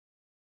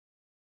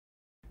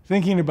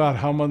thinking about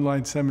how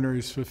Mundelein Seminary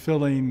is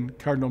fulfilling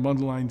Cardinal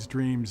Mundelein's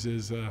dreams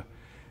is a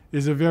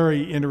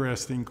very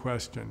interesting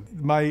question.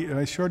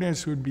 My short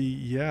answer would be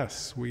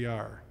yes, we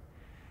are.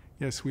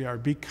 Yes, we are.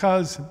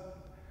 Because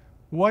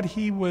what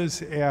he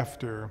was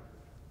after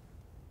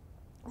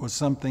was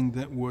something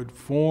that would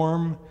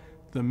form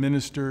the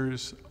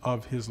ministers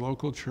of his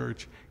local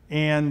church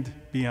and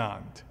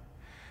beyond.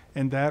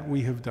 And that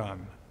we have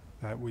done.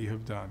 That we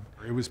have done.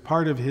 It was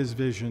part of his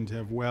vision to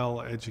have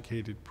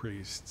well-educated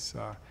priests.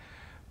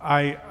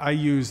 I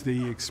use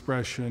the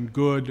expression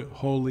good,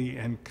 holy,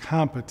 and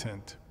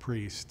competent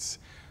priests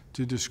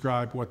to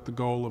describe what the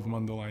goal of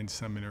Mundelein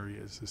Seminary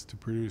is to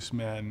produce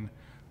men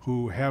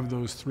who have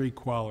those three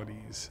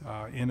qualities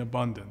in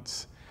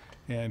abundance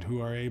and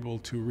who are able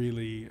to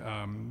really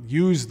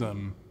use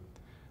them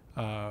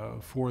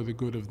for the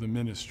good of the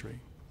ministry.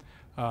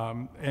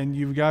 And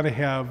you've got to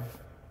have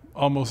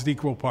almost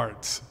equal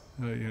parts.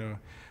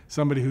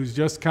 Somebody who's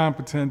just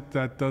competent,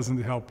 that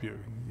doesn't help you.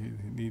 You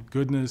need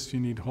goodness, you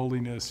need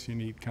holiness, you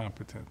need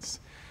competence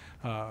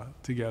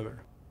together.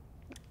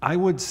 I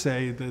would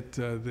say that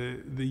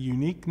the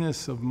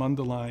uniqueness of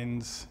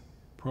Mundelein's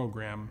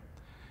program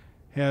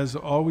has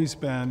always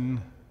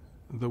been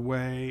the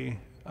way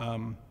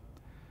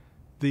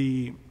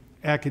the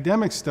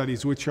academic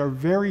studies, which are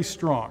very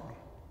strong.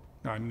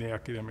 I'm the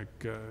academic,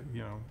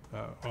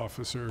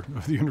 officer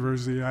of the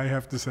university, I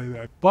have to say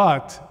that.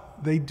 But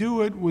they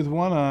do it with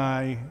one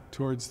eye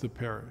towards the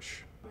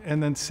parish.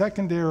 And then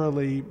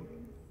secondarily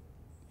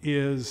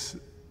is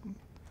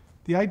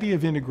the idea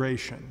of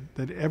integration,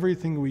 that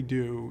everything we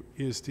do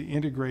is to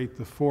integrate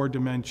the four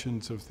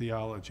dimensions of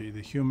theology,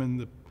 the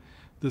human,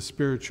 the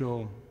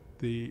spiritual,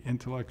 the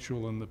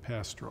intellectual, and the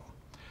pastoral.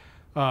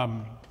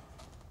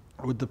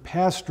 With the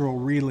pastoral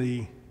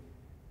really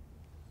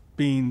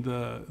being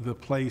the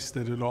place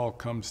that it all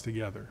comes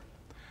together.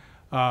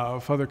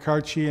 Father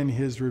Carci, in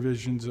his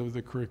revisions of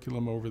the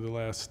curriculum over the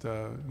last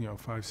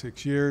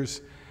 5-6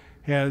 years,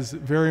 has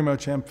very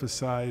much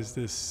emphasized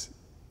this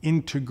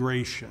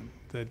integration,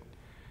 that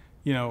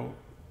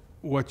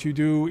what you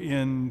do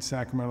in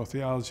sacramental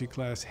theology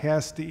class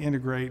has to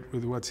integrate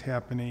with what's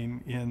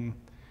happening in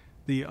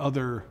the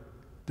other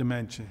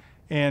dimension.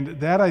 And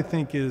that, I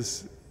think,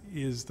 is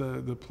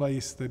the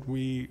place that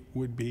we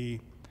would be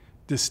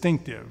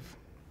distinctive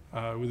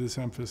with this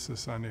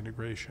emphasis on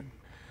integration.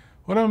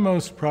 What I'm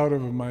most proud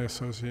of my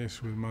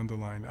association with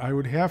Mundelein, I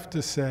would have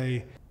to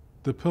say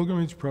the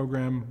pilgrimage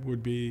program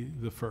would be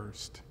the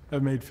first.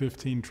 I've made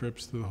 15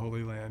 trips to the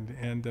Holy Land,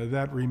 and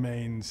that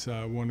remains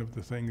one of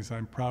the things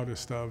I'm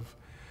proudest of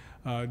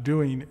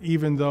doing,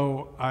 even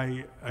though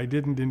I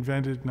didn't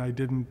invent it and I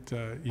didn't,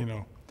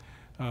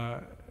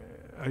 I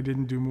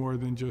didn't do more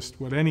than just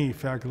what any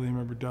faculty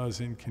member does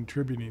in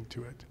contributing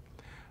to it.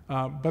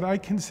 But I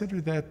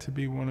consider that to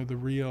be one of the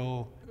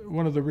real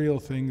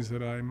things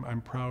that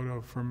I'm proud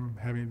of from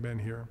having been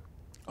here.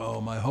 Oh,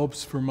 my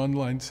hopes for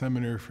Mundelein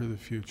Seminary for the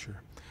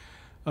future.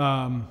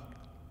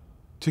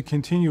 To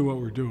continue what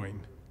we're doing,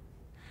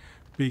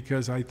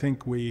 because I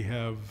think we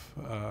have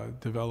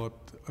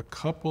developed a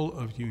couple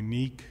of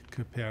unique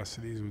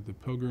capacities with the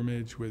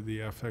pilgrimage, with the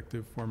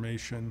affective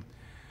formation,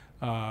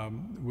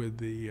 with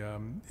the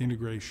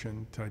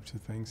integration types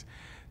of things,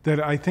 that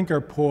I think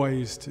are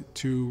poised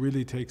to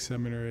really take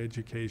seminary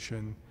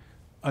education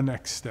a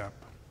next step.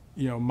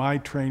 My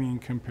training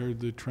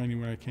compared to the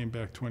training when I came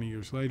back 20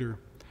 years later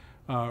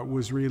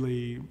was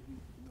really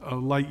a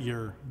light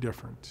year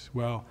difference.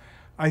 Well,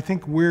 I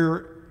think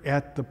we're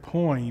at the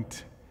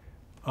point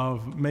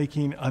of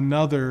making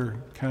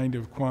another kind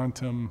of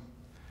quantum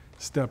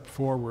step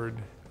forward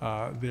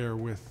there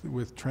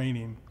with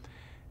training.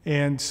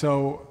 And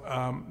so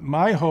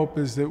my hope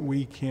is that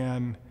we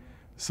can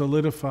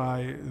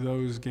solidify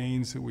those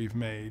gains that we've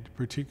made,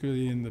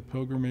 particularly in the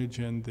pilgrimage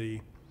and the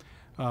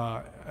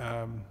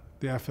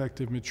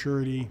affective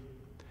maturity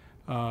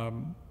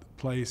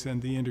place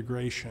and the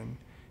integration.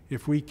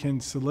 If we can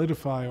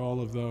solidify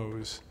all of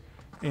those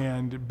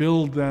and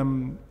build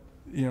them,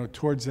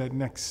 towards that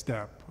next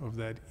step of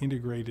that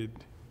integrated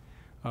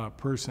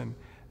person,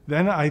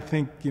 then I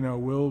think,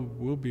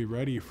 we'll be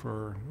ready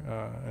for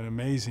an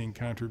amazing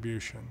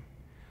contribution.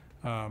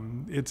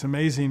 It's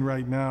amazing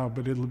right now,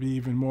 but it'll be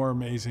even more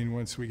amazing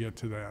once we get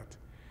to that.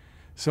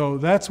 So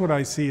that's what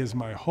I see as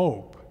my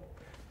hope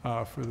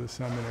for the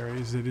seminary,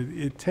 is that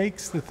it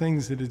takes the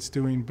things that it's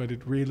doing, but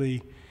it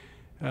really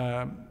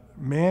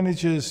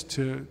manages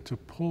to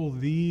pull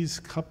these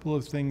couple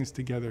of things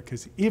together,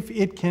 because if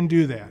it can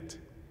do that,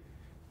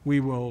 we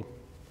will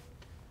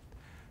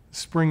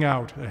spring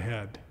out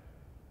ahead.